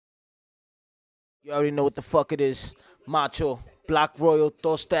You already know what the fuck it is. Macho, Black Royal,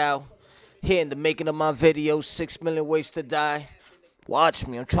 Thor Style. Here in the making of my video, 6 million ways to die. Watch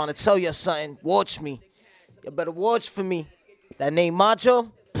me, I'm trying to tell you something. Watch me. You better watch for me. That name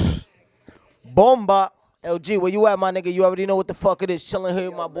Macho? Pfft. Bomba. LG, where you at, my nigga? You already know what the fuck it is. Chilling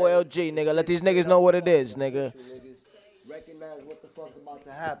here with my boy LG, nigga. Let these niggas know what it is, nigga. Recognize what the fuck's about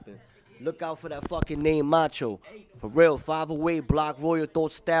to happen. Look out for that fucking name Macho. For real, 508 Block Royal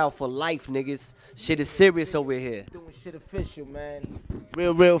Thought Style for life, niggas. Shit is serious over here. Doing shit official, man.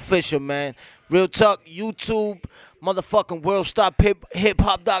 Real official, man. Real talk, YouTube, motherfucking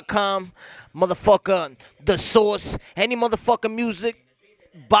worldstophiphop.com, motherfucker, The Source, any motherfucking music,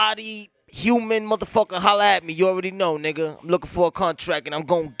 body, human, motherfucker, holla at me. You already know, nigga. I'm looking for a contract and I'm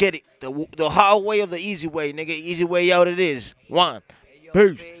gonna get it. The hard way or the easy way, nigga. Easy way out it is. One.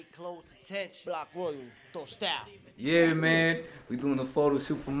 Peace. Block Royal, Thought Style. Yeah, man. We doing a photo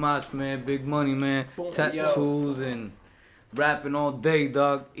shoot for Mosh, man. Big money, man. Tattoos and rapping all day,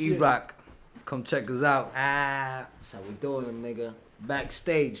 dog. E-Rock. Come check us out. That's how we doing them, nigga.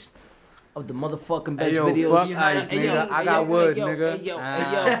 Backstage of the motherfucking best Hey, yo, videos. fuck ice, nigga. I got wood, nigga. Hey, yo,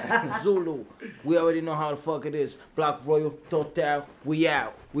 Zulu. We already know how the fuck it is. Block Royal, Thought Style. We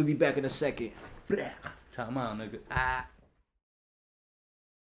out. We'll be back in a second. Time out, nigga.